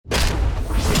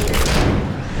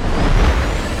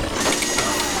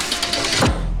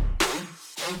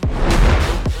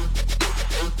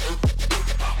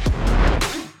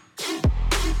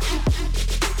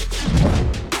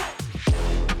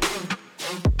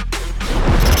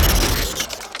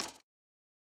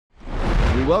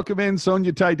welcome in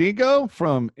Sonia Tydinko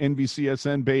from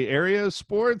NBCSN Bay Area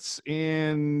Sports.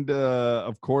 And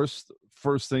of course,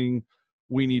 first thing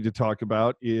we need to talk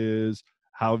about is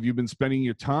how have you been spending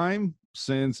your time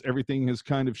since everything has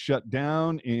kind of shut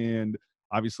down? And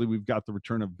obviously, we've got the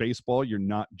return of baseball. You're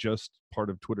not just part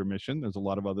of Twitter Mission. There's a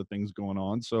lot of other things going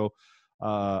on. So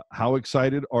how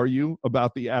excited are you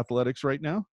about the athletics right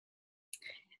now?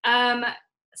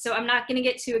 So I'm not going to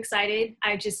get too excited.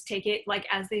 I just take it, like,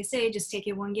 as they say, just take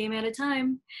it one game at a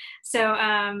time. So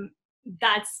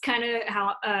that's kind of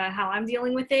how I'm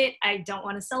dealing with it. I don't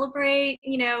want to celebrate,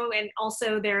 and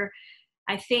also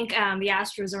I think the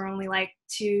Astros are only like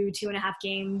 2.5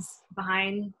 games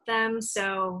behind them.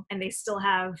 So, and they still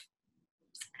have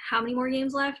how many more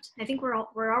games left? I think we're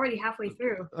already halfway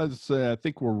through. I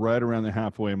think we're right around the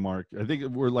halfway mark. I think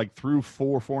we're like through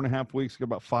 4.5 weeks. Got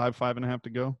about 5.5 to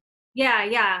go.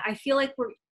 Yeah. I feel like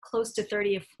we're close to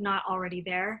 30, if not already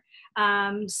there.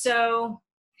 So,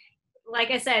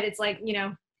 like I said, it's like,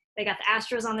 they got the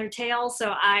Astros on their tail,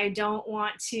 so I don't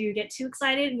want to get too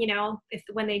excited.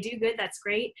 When they do good, that's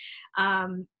great.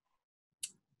 To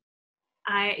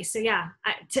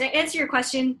answer your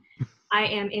question, I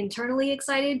am internally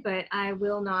excited, but I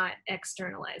will not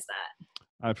externalize that.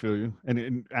 I feel you. And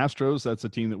in Astros, that's a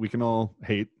team that we can all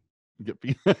hate.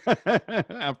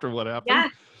 After what happened. Yeah,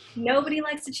 nobody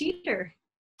likes a cheater.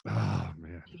 Oh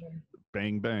man,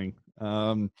 bang bang.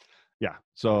 Yeah.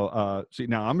 So see,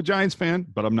 now I'm a Giants fan,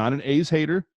 but I'm not an A's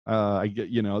hater. I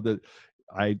get that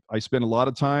I spend a lot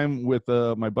of time with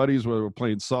my buddies, whether we're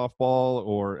playing softball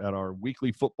or at our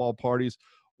weekly football parties.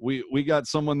 We got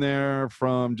someone there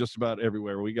from just about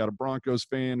everywhere. We got a Broncos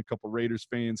fan, a couple Raiders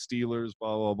fans, Steelers,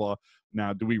 blah blah blah.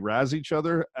 Now, do we razz each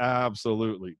other?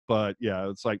 Absolutely. But yeah,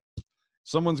 it's like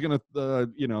someone's going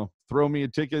to, throw me a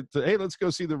ticket to, hey, let's go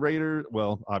see the Raiders.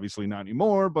 Well, obviously not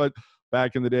anymore, but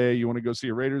back in the day, you want to go see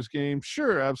a Raiders game?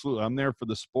 Sure, absolutely. I'm there for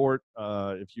the sport.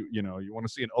 If you want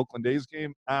to see an Oakland A's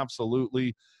game,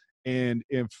 absolutely. And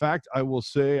in fact, I will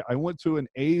say I went to an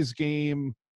A's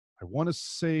game. I want to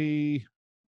say,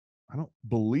 I don't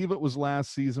believe it was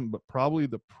last season, but probably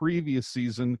the previous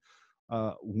season,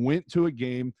 went to a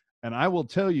game. And I will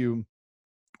tell you,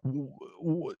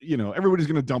 everybody's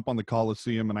going to dump on the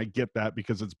Coliseum, and I get that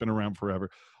because it's been around forever.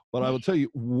 But I will tell you,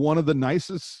 one of the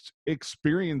nicest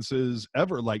experiences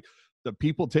ever. Like, the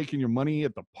people taking your money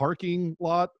at the parking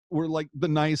lot were like the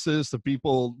nicest. The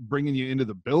people bringing you into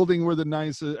the building were the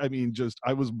nicest. I mean,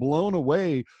 I was blown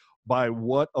away by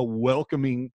what a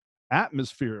welcoming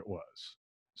atmosphere it was.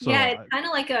 Yeah, it's kind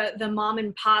of like the mom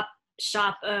and pop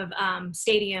shop of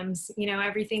stadiums.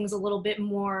 Everything's a little bit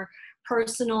more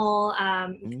personal.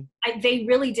 They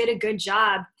really did a good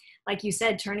job, like you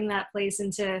said, turning that place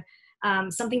into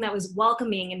something that was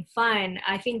welcoming and fun.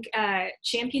 I think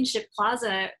Championship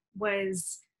Plaza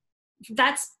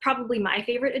that's probably my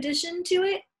favorite addition to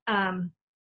it,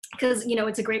 because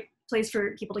it's a great place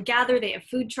for people to gather. They have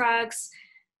food trucks.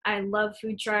 I love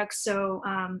food trucks. So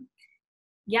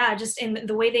yeah, just in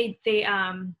the way they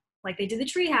like they did the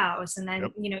treehouse, and then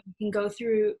you can go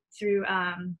through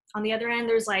on the other end.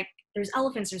 There's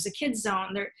elephants. There's a kids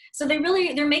zone. They're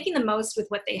making the most with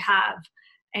what they have,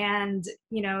 and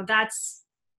that's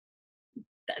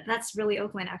really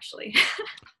Oakland, actually.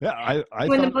 Yeah, I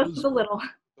when thought the most of the little.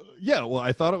 Yeah, well,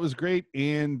 I thought it was great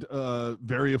and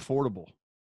very affordable.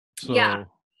 So Yeah.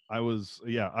 I was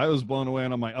blown away,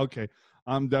 and I'm like, okay,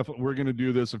 we're going to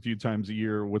do this a few times a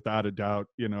year without a doubt,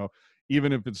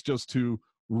 even if it's just to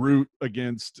root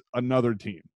against another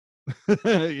team.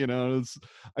 It's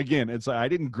I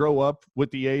didn't grow up with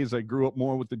the A's. I grew up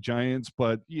more with the Giants,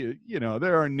 but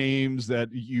there are names that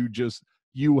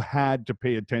you had to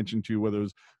pay attention to, whether it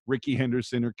was Ricky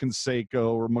Henderson or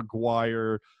Canseco or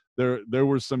McGuire. There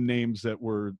were some names that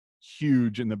were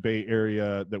huge in the Bay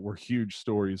Area that were huge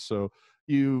stories. So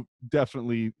you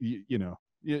definitely,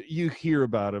 you hear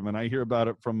about them, and I hear about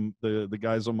it from the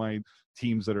guys on my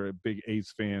teams that are big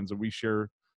A's fans, and we share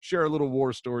little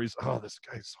war stories. Oh, this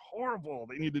guy's horrible.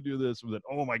 They need to do this with it.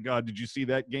 Oh my God, did you see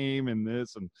that game and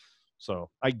this? And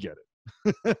so I get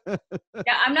it.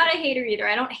 Yeah, I'm not a hater either.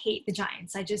 I don't hate the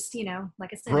Giants. I just,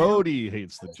 like I said, Brody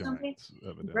hates the Giants.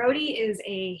 Brody is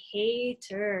a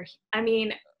hater. I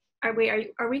mean, are we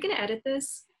going to edit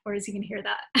this, or is he going to hear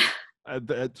that?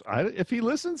 If he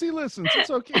listens, he listens.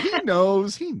 It's okay. He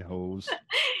knows. He knows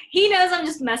I'm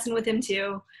just messing with him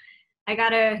too. I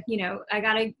gotta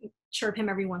chirp him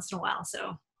every once in a while.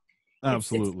 So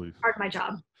absolutely, it's part of my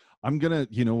job. I'm gonna,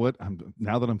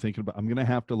 now that I'm thinking about, I'm gonna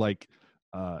have to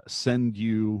send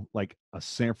you like a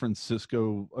San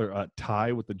Francisco or a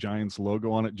tie with the Giants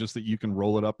logo on it, just that you can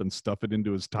roll it up and stuff it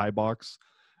into his tie box,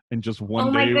 and just Oh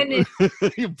one my day goodness.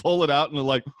 you pull it out and they're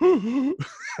like,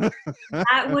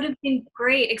 That would have been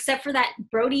great, except for that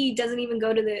Brody doesn't even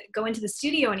go into the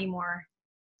studio anymore.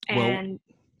 well, And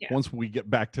yeah, once we get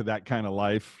back to that kind of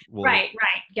life, right.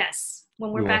 Yes.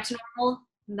 When we we're will. back to normal,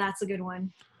 that's a good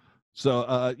one.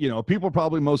 So, people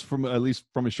probably most from, at least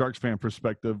from a Sharks fan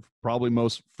perspective, probably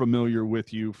most familiar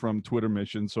with you from Twitter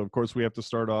Mission. So, of course, we have to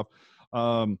start off.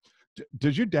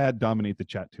 Does your dad dominate the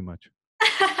chat too much?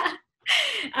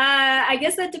 I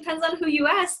guess that depends on who you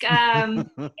ask. I'm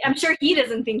sure he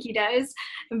doesn't think he does,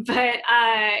 but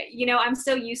I'm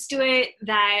so used to it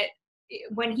that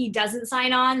when he doesn't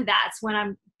sign on, that's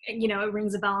when it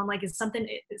rings a bell. I'm like, is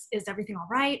everything all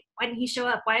right? Why didn't he show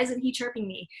up? Why isn't he chirping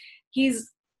me? He's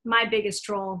my biggest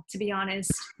troll, to be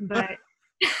honest. But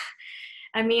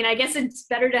I mean, I guess it's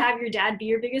better to have your dad be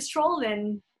your biggest troll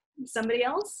than somebody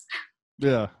else.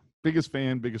 Yeah, biggest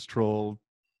fan, biggest troll.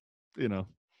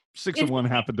 Six of It's one,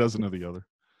 half a dozen of the other.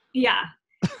 Yeah.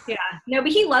 No,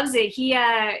 but he loves it.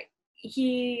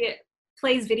 He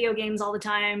plays video games all the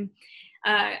time.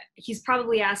 He's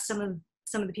probably asked some of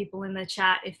the people in the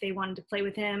chat if they wanted to play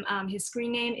with him. His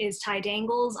screen name is Ty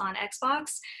Dangles on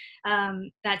Xbox.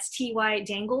 That's TY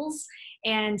Dangles.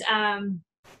 And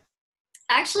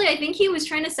actually, I think he was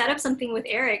trying to set up something with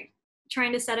Eric,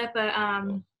 trying to set up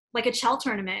a Chell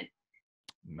tournament.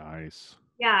 Nice.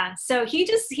 Yeah. So he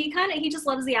just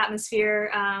loves the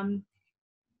atmosphere.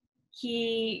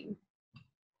 He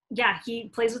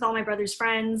plays with all my brother's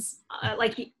friends.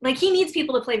 He needs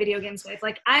people to play video games with.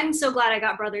 Like, I'm so glad I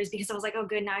got brothers, because I was like, oh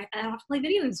good, now I don't have to play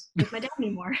video games with my dad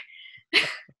anymore.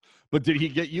 But did he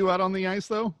get you out on the ice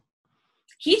though?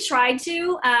 He tried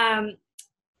to.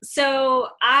 So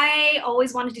I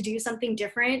always wanted to do something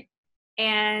different,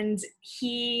 and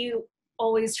he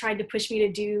always tried to push me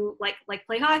to do like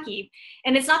play hockey.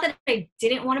 And it's not that I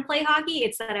didn't want to play hockey,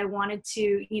 it's that I wanted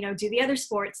to, do the other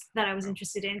sports that I was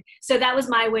interested in. So that was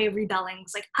my way of rebelling.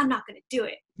 It's like, I'm not going to do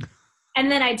it.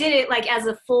 And then I did it like as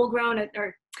a full grown,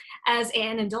 or as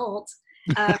an adult,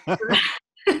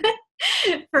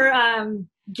 for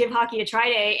Give Hockey a Try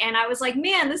Day. And I was like,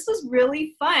 man, this was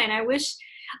really fun. I wish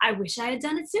I had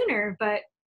done it sooner, but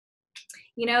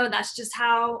that's just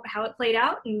how it played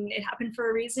out, and it happened for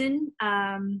a reason.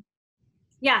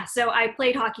 So I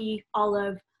played hockey all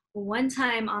of one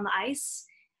time on the ice.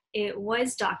 It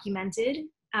was documented.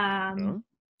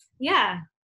 Yeah,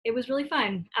 it was really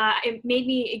fun.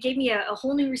 It gave me a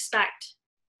whole new respect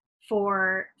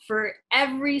for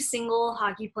every single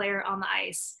hockey player on the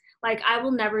ice. Like, I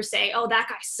will never say, oh, that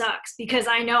guy sucks, because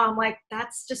I know, I'm like,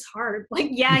 that's just hard. Like,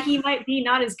 yeah, he might be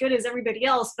not as good as everybody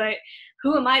else, but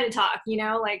who am I to talk,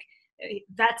 like,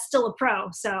 that's still a pro.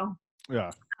 So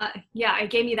yeah, it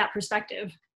gave me that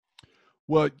perspective.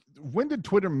 Well, when did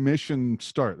Twitter Mission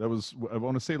start? That was, I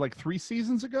want to say, like 3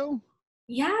 seasons ago.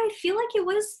 Yeah, I feel like it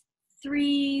was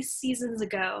 3 seasons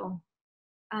ago.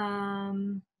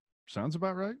 Sounds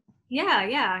about right.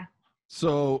 Yeah.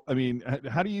 So, I mean,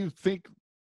 how do you think,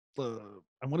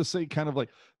 I want to say, kind of like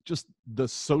just the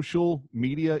social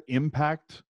media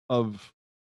impact of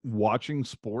watching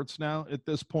sports now at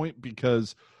this point?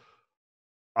 Because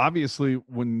obviously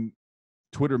when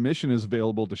Twitter Mission is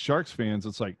available to Sharks fans,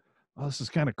 it's like, oh, this is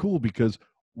kind of cool, because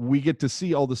we get to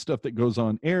see all the stuff that goes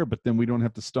on air, but then we don't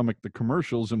have to stomach the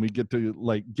commercials, and we get to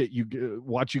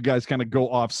watch you guys kind of go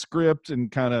off script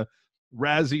and kind of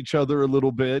razz each other a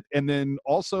little bit, and then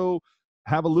also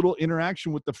have a little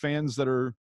interaction with the fans that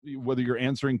are, whether you're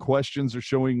answering questions or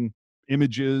showing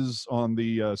images on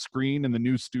the screen in the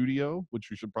new studio, which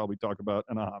we should probably talk about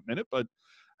in a hot minute. But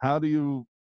how have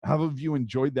you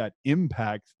enjoyed that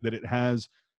impact that it has,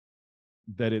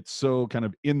 that it's so kind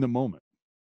of in the moment?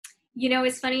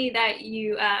 It's funny that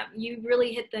you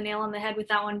really hit the nail on the head with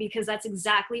that one, because that's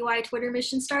exactly why Twitter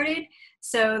Mission started,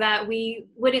 so that we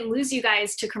wouldn't lose you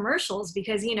guys to commercials,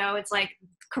 because it's like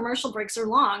commercial breaks are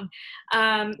long.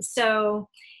 So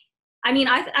I mean,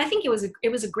 I think it was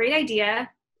a great idea,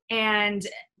 and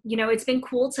it's been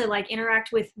cool to like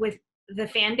interact with the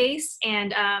fan base,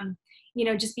 and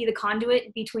just be the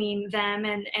conduit between them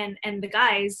and the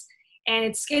guys. And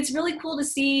it's really cool to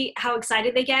see how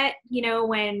excited they get,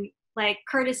 when like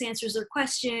Curtis answers their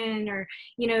question, or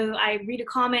I read a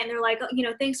comment and they're like, oh,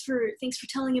 thanks for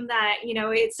telling him that.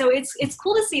 It's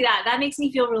cool to see that. That makes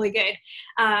me feel really good,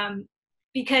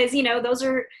 because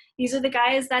these are the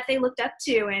guys that they looked up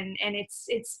to, and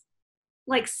it's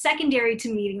like secondary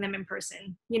to meeting them in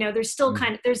person. There's still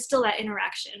there's still that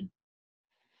interaction.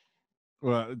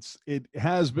 Well, it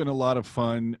has been a lot of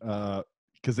fun,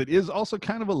 because it is also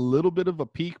kind of a little bit of a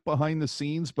peek behind the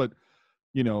scenes, but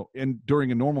and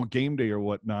during a normal game day or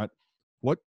whatnot,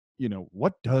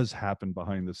 what does happen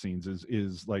behind the scenes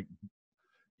is like,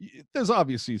 there's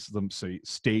obviously some say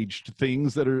staged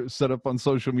things that are set up on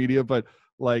social media, but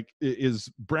like, is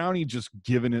Brownie just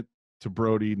giving it to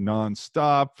Brody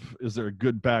nonstop? Is there a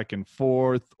good back and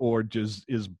forth, or just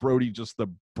is Brody just the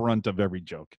brunt of every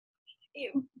joke?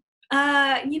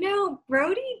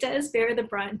 Brody does bear the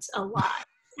brunt a lot.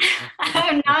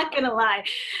 I'm not gonna lie.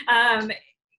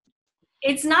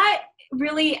 It's not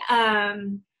really.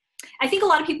 I think a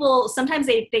lot of people sometimes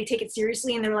they take it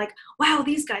seriously and they're like, wow,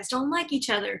 these guys don't like each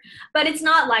other. But it's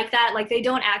not like that. Like, they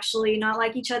don't actually not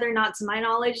like each other, not to my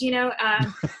knowledge.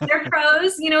 They're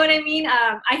pros. You know what I mean?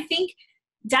 I think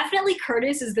definitely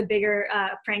Curtis is the bigger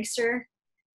prankster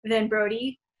than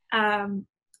Brody.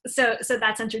 So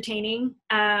that's entertaining.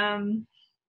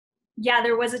 Yeah,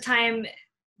 there was a time,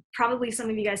 probably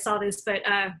some of you guys saw this, but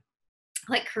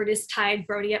like Curtis tied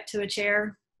Brody up to a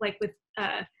chair, like with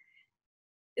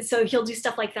so he'll do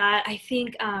stuff like that. I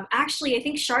think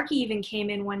Sharky even came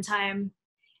in one time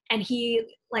and he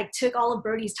like took all of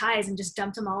Brody's ties and just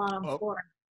dumped them all out on the floor.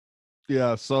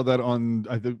 Yeah, I saw that on,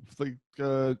 I think like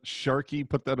Sharky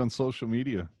put that on social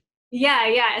media.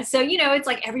 Yeah. So it's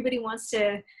like everybody wants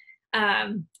to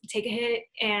take a hit,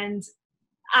 and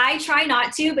I try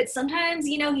not to, but sometimes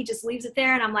he just leaves it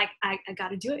there, and I'm like, I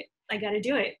gotta do it. I gotta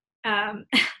do it.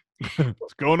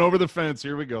 It's going over the fence.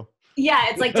 Here we go. Yeah,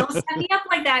 it's like, don't set me up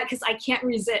like that because I can't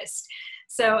resist.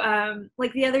 So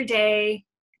like the other day,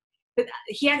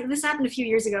 this happened a few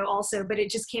years ago also, but it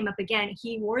just came up again.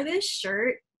 He wore this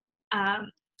shirt on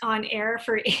air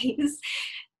for A's,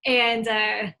 and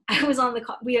I was on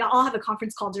we all have a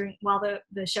conference call while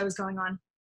the show is going on,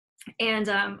 and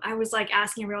I was like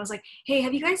asking everyone, I was like, hey,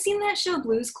 have you guys seen that show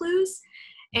Blue's Clues?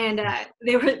 And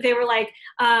they were like,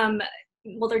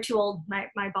 well, they're too old,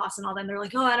 my boss and all them. They're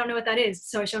like, oh, I don't know what that is.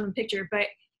 So I showed them a picture. But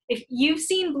if you've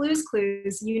seen Blue's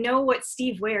Clues, you know what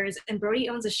Steve wears. And Brody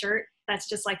owns a shirt that's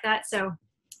just like that. So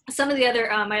some of the other,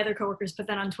 my other coworkers put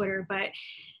that on Twitter. But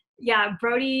yeah,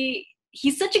 Brody,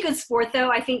 he's such a good sport, though.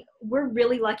 I think we're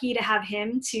really lucky to have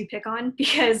him to pick on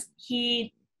because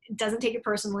he doesn't take it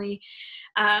personally.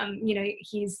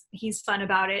 He's fun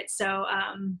about it. So,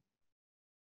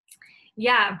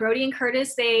 yeah, Brody and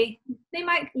Curtis, they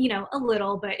might, a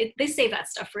little, but they save that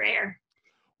stuff for air.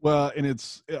 Well, and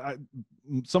it's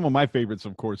some of my favorites,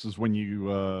 of course, is when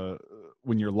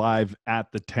you're live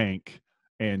at the tank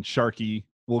and Sharky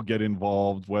will get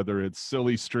involved, whether it's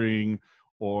silly string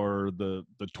or the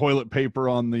toilet paper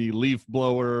on the leaf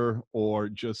blower, or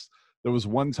just, there was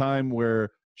one time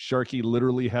where Sharky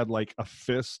literally had like a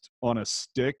fist on a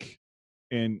stick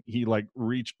and he like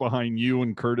reached behind you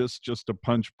and Curtis just to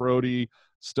punch Brody,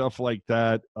 stuff like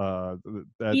that.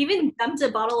 He even dumped a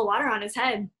bottle of water on his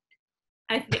head.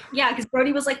 Yeah, because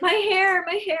Brody was like, my hair.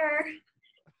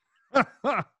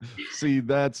 See,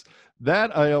 that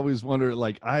I always wonder,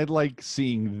 like, I like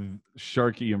seeing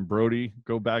Sharky and Brody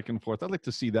go back and forth. I'd like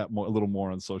to see that a little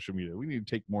more on social media. We need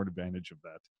to take more advantage of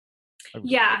that.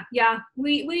 Yeah,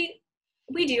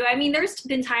 we do. I mean, there's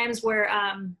been times where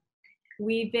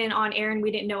we've been on air and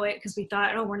we didn't know it because we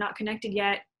thought, oh, we're not connected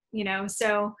yet,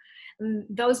 so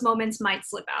those moments might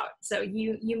slip out. So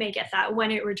you may get that when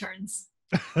it returns.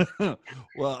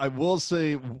 Well, I will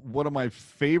say one of my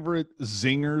favorite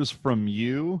zingers from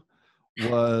you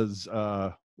was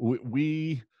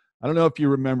we I don't know if you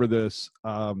remember this.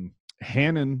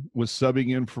 Hannon was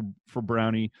subbing in for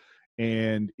Brownie,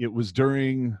 and it was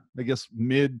during, I guess,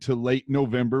 mid to late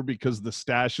November because the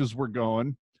stashes were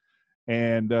going,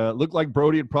 and looked like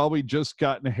Brody had probably just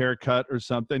gotten a haircut or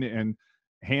something, and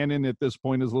Hannon at this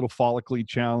point is a little follically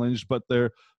challenged, but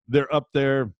they're up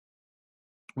there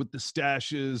with the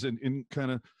stashes and kind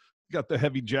of got the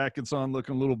heavy jackets on,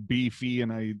 looking a little beefy.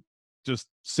 And I just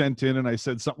sent in and I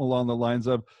said something along the lines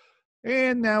of,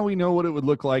 and now we know what it would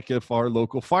look like if our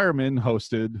local firemen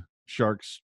hosted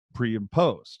Sharks pre and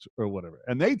post or whatever.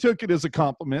 And they took it as a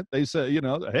compliment. They said,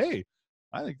 hey,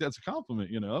 I think that's a compliment.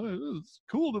 It's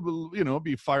cool to,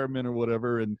 be firemen or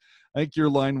whatever. And I think your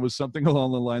line was something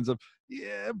along the lines of,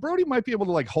 yeah, Brody might be able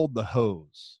to like hold the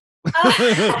hose.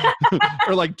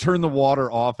 Or like turn the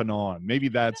water off and on. Maybe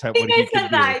that's how. I said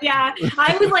that. Yeah,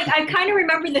 I was like, I kind of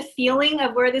remember the feeling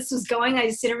of where this was going. I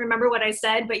just didn't remember what I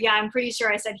said, but yeah, I'm pretty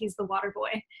sure I said he's the water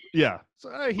boy. Yeah, so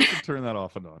he could turn that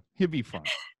off and on. He'd be fun.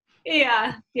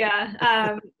 Yeah.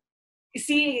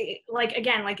 See, like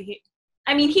again, like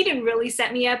he didn't really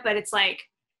set me up, but it's like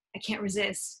I can't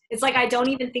resist. It's like I don't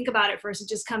even think about it first; it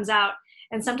just comes out.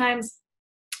 And sometimes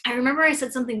I remember I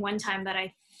said something one time that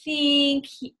I think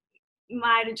he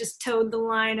might have just towed the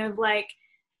line of like,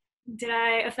 did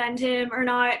I offend him or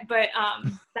not? But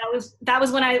that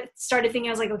was when I started thinking.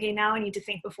 I was like, okay, now I need to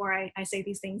think before I say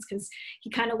these things, because he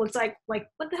kind of looked like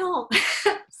what the hell.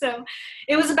 So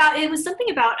it was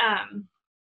something about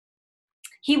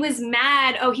he was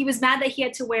mad. Oh, he was mad that he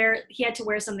had to wear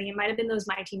something. It might have been those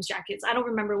My Team's jackets. I don't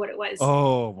remember what it was.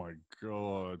 Oh my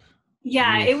God.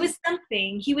 Yeah, it Oof. was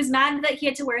something. He was mad that he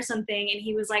had to wear something, and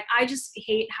he was like, I just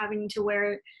hate having to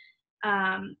wear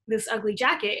this ugly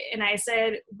jacket. And I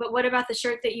said, but what about the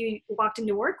shirt that you walked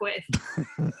into work with?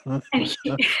 And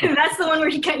that's the one where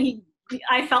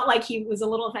I felt like he was a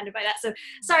little offended by that. So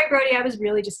sorry, Brody, I was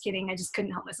really just kidding. I just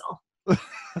couldn't help myself.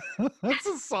 That's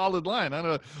a solid line. I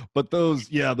don't know, but those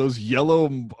yellow.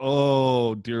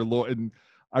 Oh dear Lord! And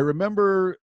I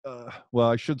remember. Well,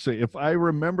 I should say, if I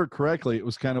remember correctly, it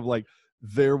was kind of like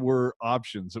there were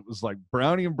options. It was like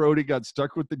Brownie and Brody got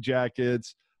stuck with the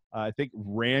jackets. I think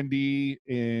Randy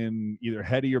and either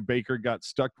Hetty or Baker got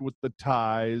stuck with the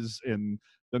ties, and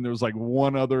then there was like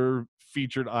one other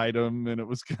featured item, and it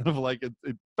was kind of like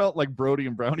it felt like Brody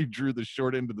and Brownie drew the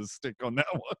short end of the stick on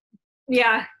that one.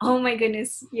 Yeah. Oh my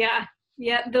goodness. Yeah.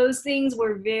 Yeah. Those things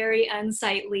were very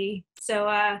unsightly.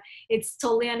 So it's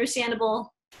totally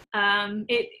understandable. I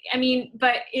mean,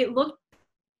 but it looked,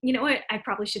 you know what? I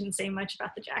probably shouldn't say much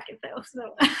about the jacket though.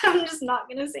 So I'm just not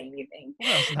going to say anything.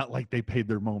 Well, it's not like they paid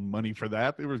their own money for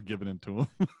that. They were giving it to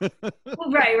them.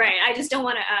 Well, right. Right. I just don't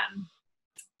want to,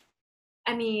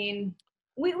 I mean,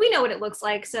 we know what it looks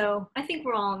like. So I think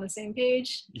we're all on the same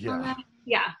page on Yeah. that.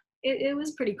 Yeah. It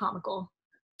was pretty comical.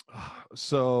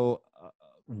 So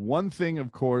one thing,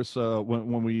 of course,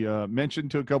 when we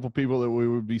mentioned to a couple people that we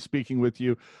would be speaking with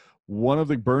you, one of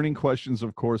the burning questions,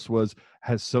 of course, was,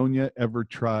 has Sonia ever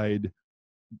tried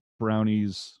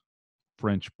Brownie's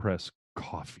French press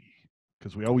coffee?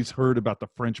 Because we always heard about the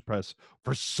French press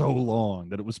for so long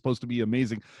that it was supposed to be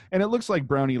amazing. And it looks like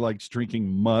Brownie likes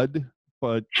drinking mud,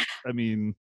 but I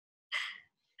mean,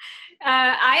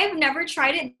 I have never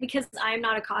tried it because I'm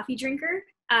not a coffee drinker.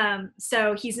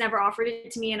 So he's never offered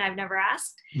it to me and I've never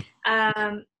asked.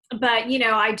 But, you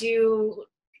know,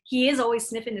 he is always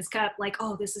sniffing his cup like,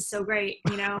 oh, this is so great,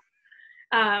 you know.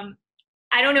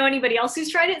 I don't know anybody else who's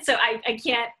tried it, so I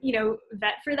can't, you know,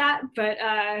 vet for that. But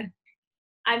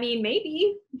I mean,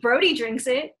 maybe Brody drinks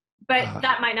it, but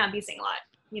that might not be saying a lot,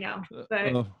 you know.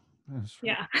 But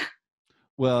yeah.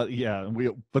 Well, yeah,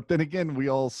 but then again, we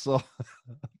all saw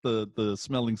the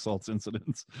smelling salts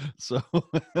incidents. So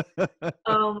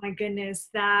Oh my goodness,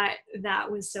 that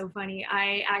was so funny.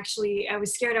 I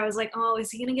was scared. I was like, oh,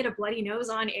 is he gonna get a bloody nose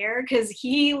on air? Because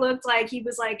he looked like he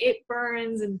was like, it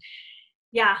burns. And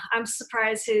yeah, I'm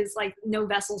surprised his like no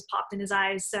vessels popped in his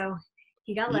eyes. So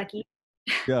he got lucky.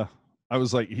 yeah, I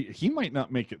was like, he might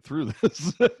not make it through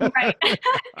this. Right. I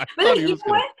But thought you he know was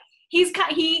gonna. what?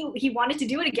 He wanted to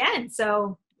do it again.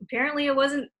 So apparently it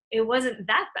wasn't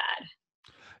that bad.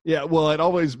 Yeah, well, it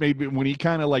always made me when he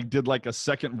kind of like did like a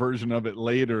second version of it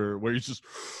later, where he's just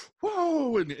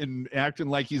whoa and acting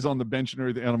like he's on the bench and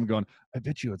everything. And I'm going, I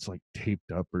bet you it's like taped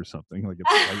up or something, like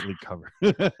it's slightly covered.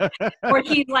 Or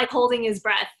he's like holding his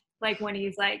breath, like when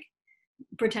he's like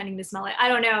pretending to smell it. I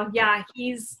don't know. Yeah,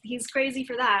 he's crazy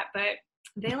for that, but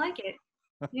they like it.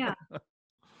 Yeah.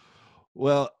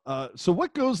 Well, so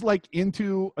what goes like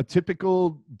into a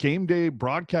typical game day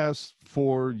broadcast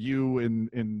for you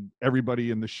and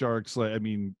everybody in the Sharks? Like, I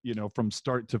mean, you know, from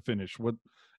start to finish, what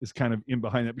is kind of in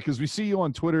behind that? Because we see you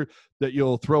on Twitter that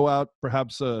you'll throw out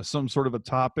perhaps some sort of a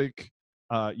topic,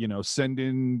 you know, send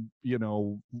in, you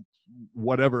know,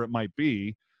 whatever it might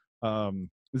be.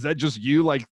 Is that just you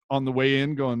like on the way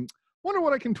in going, wonder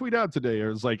what I can tweet out today?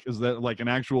 Or is that like an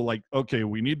actual like, okay,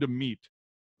 we need to meet?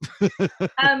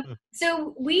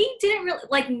 So we didn't really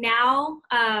like now,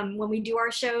 when we do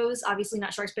our shows, obviously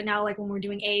not Sharks, but now like when we're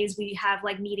doing A's, we have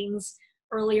like meetings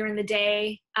earlier in the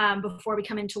day, before we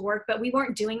come into work, but we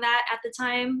weren't doing that at the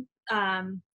time,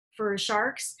 for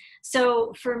Sharks.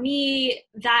 So for me,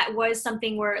 that was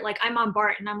something where like I'm on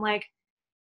Bart and I'm like,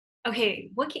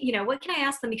 okay, what can I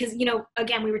ask them? Because, you know,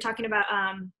 again, we were talking about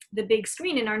the big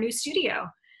screen in our new studio.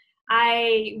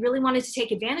 I really wanted to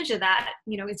take advantage of that.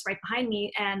 You know, it's right behind me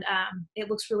and it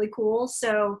looks really cool.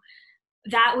 So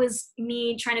that was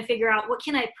me trying to figure out what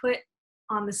can I put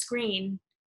on the screen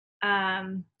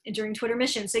during Twitter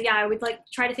mission. So yeah, I would like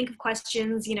try to think of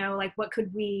questions, you know, like what could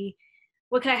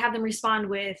I have them respond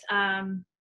with?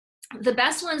 The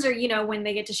best ones are, you know, when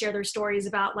they get to share their stories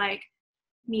about like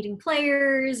meeting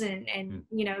players and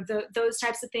you know, those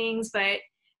types of things. But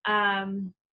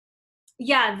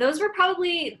yeah, those were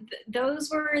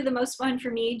the most fun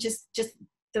for me. Just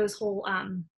those whole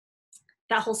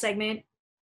that whole segment.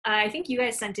 I think you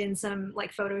guys sent in some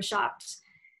like photoshopped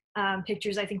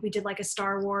pictures. I think we did like a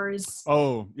Star Wars.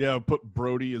 Oh yeah, put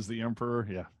Brody as the emperor.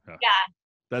 Yeah, yeah. Yeah,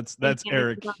 That's and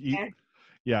Eric.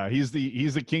 Yeah, he's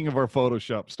the king of our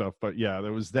Photoshop stuff. But yeah,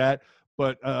 there was that.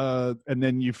 But and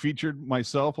then you featured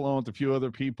myself along with a few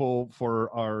other people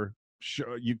for our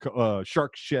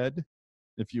Shark Shed,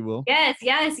 if you will. Yes,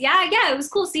 yes, yeah. It was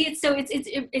cool. See,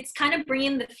 it's kind of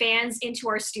bringing the fans into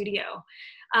our studio,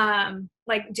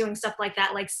 like doing stuff like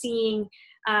that, like seeing,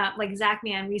 like Zach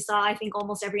Man. We saw, I think,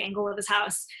 almost every angle of his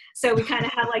house, so we kind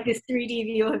of had like this 3D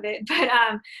view of it.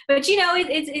 But you know,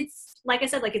 it's like I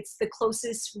said, like it's the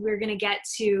closest we're gonna get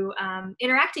to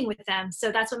interacting with them.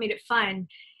 So that's what made it fun.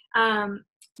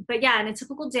 But yeah, in a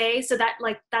typical day, so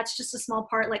that's just a small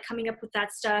part, like coming up with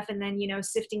that stuff, and then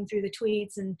sifting through the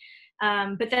tweets and.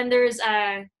 But then there's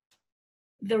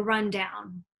the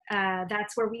rundown.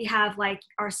 That's where we have like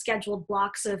our scheduled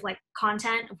blocks of like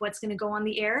content of what's going to go on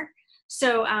the air.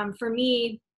 So for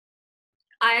me,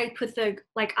 I put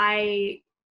I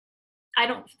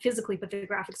don't physically put the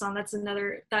graphics on. That's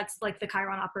like the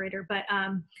Chiron operator. But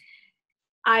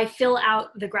I fill out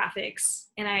the graphics,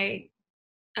 and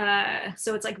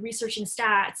so it's like researching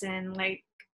stats and like.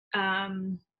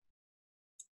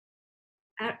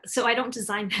 So I don't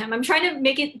design them. I'm trying to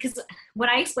make it, because when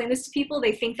I explain this to people,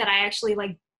 they think that I actually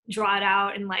like draw it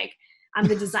out and like I'm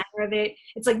the designer of it.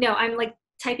 It's like, no, I'm like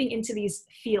typing into these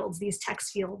fields, these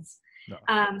text fields. No.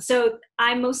 So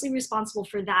I'm mostly responsible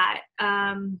for that.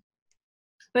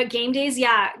 But game days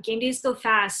go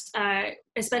fast,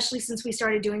 especially since we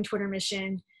started doing Twitter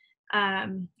Mission.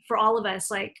 For all of us,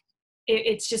 like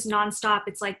it's just nonstop.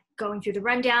 It's like going through the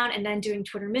rundown and then doing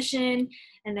Twitter Mission,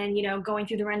 and then going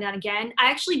through the rundown again. I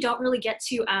actually don't really get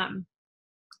to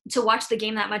watch the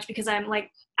game that much, because I'm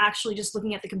like actually just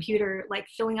looking at the computer, like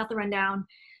filling out the rundown,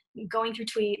 going through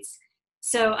tweets.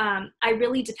 So I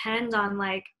really depend on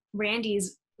like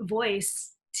Randy's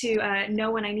voice to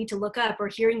know when I need to look up, or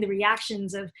hearing the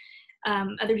reactions of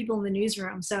other people in the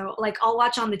newsroom. So like I'll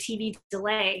watch on the TV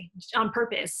delay on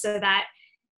purpose, so that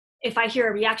if I hear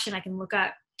a reaction, I can look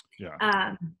up.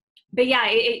 Yeah. But yeah,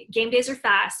 game days are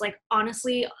fast. Like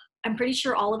honestly, I'm pretty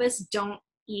sure all of us don't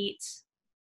eat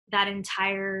that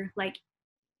entire like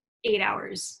 8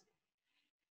 hours.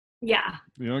 Yeah.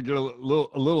 You don't get a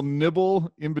little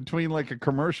nibble in between, like a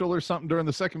commercial or something during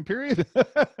the second period?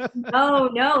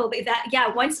 No.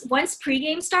 Once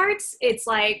pregame starts, it's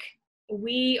like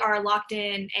we are locked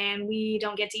in, and we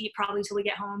don't get to eat probably till we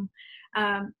get home.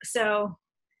 So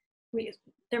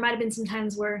there might have been some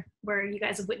times where you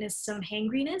guys have witnessed some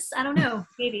hangriness. I don't know,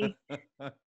 maybe.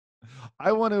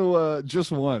 I want to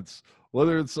just once,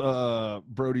 whether it's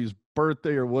Brody's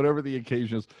birthday or whatever the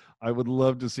occasion is, I would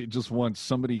love to see just once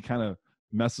somebody kind of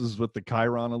messes with the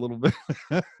Chiron a little bit.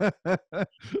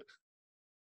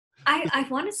 I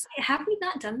want to say, have we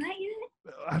not done that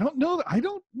yet? I don't know. I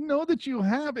don't know that you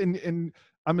have, and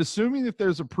I'm assuming that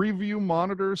there's a preview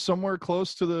monitor somewhere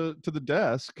close to the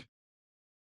desk.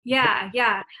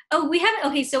 Yeah. Oh, we haven't.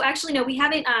 Okay, so actually, no, we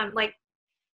haven't like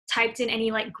typed in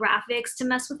any like graphics to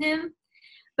mess with him.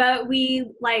 But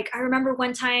I remember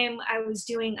one time I was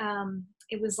doing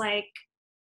it was like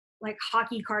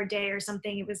hockey card day or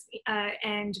something. It was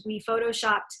and we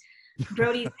photoshopped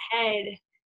Brody's head.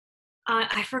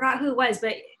 I forgot who it was,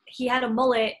 but he had a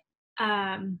mullet.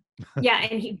 Yeah,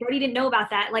 and Brody didn't know about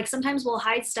that. Like sometimes we'll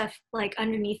hide stuff like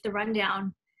underneath the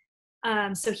rundown,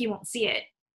 so he won't see it,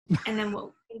 and then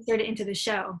we'll insert it into the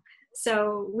show.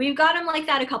 So we've got him like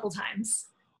that a couple times.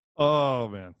 Oh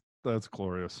man, that's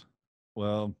glorious.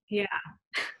 Well, yeah.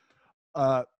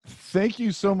 Thank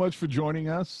you so much for joining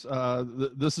us.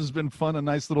 This has been fun, a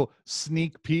nice little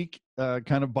sneak peek,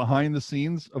 kind of behind the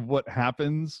scenes of what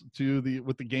happens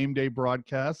with the game day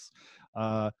broadcasts.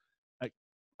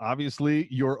 Obviously,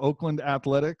 your Oakland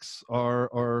Athletics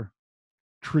are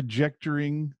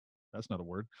trajectorying. That's not a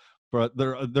word, but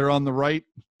they're on the right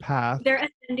path. They're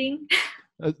ascending.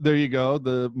 There you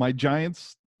go. My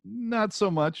Giants, not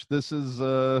so much. This is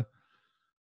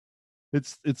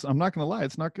it's. I'm not going to lie,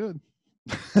 it's not good.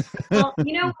 Well,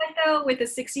 you know what though, with a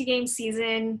 60-game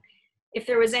season, if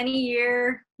there was any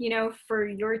year, for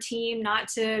your team not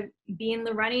to be in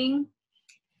the running,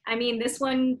 I mean, this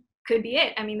one could be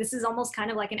it. I mean, this is almost kind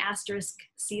of like an asterisk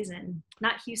season,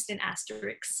 not Houston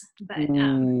asterisks, but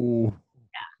yeah.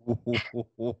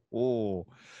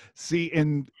 See,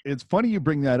 and it's funny you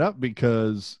bring that up,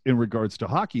 because in regards to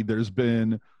hockey, there's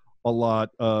been a lot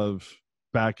of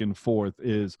back and forth.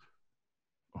 Is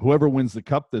whoever wins the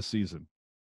cup this season,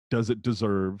 does it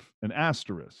deserve an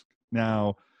asterisk?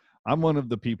 Now, I'm one of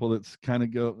the people that's kind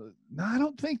of go, no, I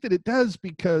don't think that it does,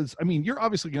 because I mean, you're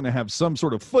obviously going to have some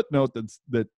sort of footnote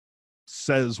that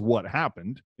says what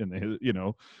happened in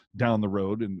the, down the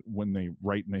road, and when they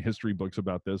write in the history books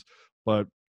about this. But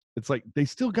it's like they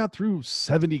still got through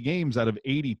 70 games out of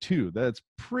 82. That's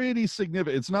pretty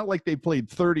significant. It's not like they played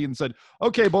 30 and said,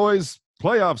 okay, boys,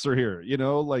 playoffs are here.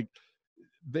 Like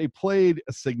they played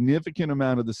a significant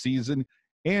amount of the season.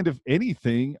 And if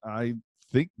anything, I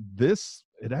think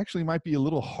it actually might be a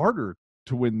little harder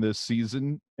to win this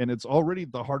season. And it's already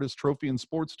the hardest trophy in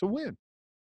sports to win.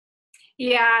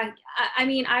 Yeah. I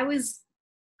mean, I was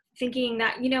thinking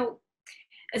that,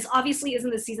 as obviously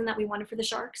isn't the season that we wanted for the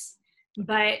Sharks.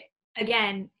 But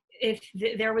again, if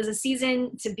there was a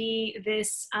season to be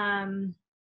this bad,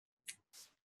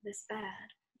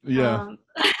 Yeah.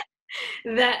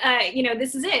 that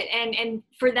this is it, and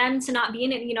for them to not be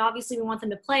in it, obviously we want them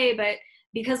to play, but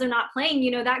because they're not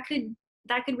playing, that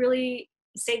could really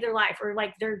save their life or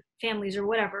like their families or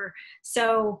whatever.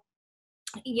 So,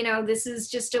 this is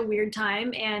just a weird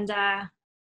time, and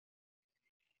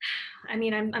I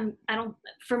mean, I don't,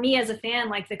 for me as a fan,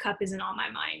 like the cup isn't on my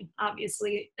mind,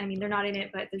 obviously. I mean, they're not in it,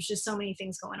 but there's just so many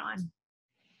things going on.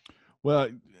 Well,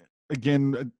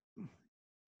 again,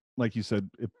 like you said,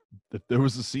 if there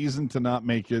was a season to not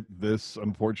make it, this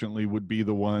unfortunately would be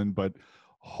the one. But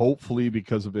hopefully,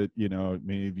 because of it,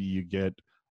 maybe you get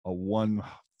a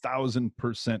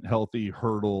 1,000% healthy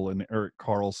Hurdle and Erik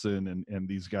Karlsson and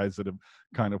these guys that have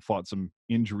kind of fought some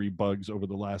injury bugs over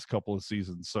the last couple of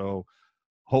seasons. So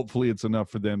hopefully it's enough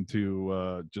for them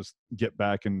to just get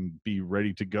back and be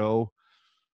ready to go.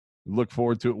 Look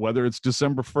forward to it, whether it's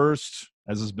December 1st,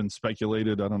 as has been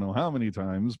speculated, I don't know how many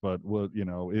times, but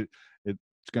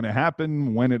it's going to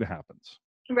happen when it happens.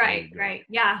 Right.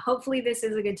 Yeah. Hopefully this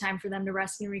is a good time for them to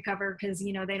rest and recover, because,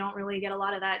 they don't really get a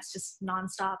lot of that. It's just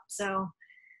nonstop. So,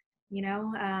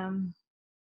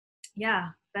 yeah,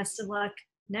 best of luck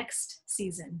next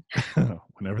season.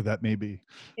 Whenever that may be.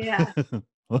 Yeah.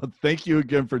 Well, thank you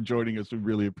again for joining us. We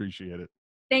really appreciate it.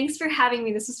 Thanks for having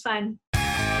me. This was fun.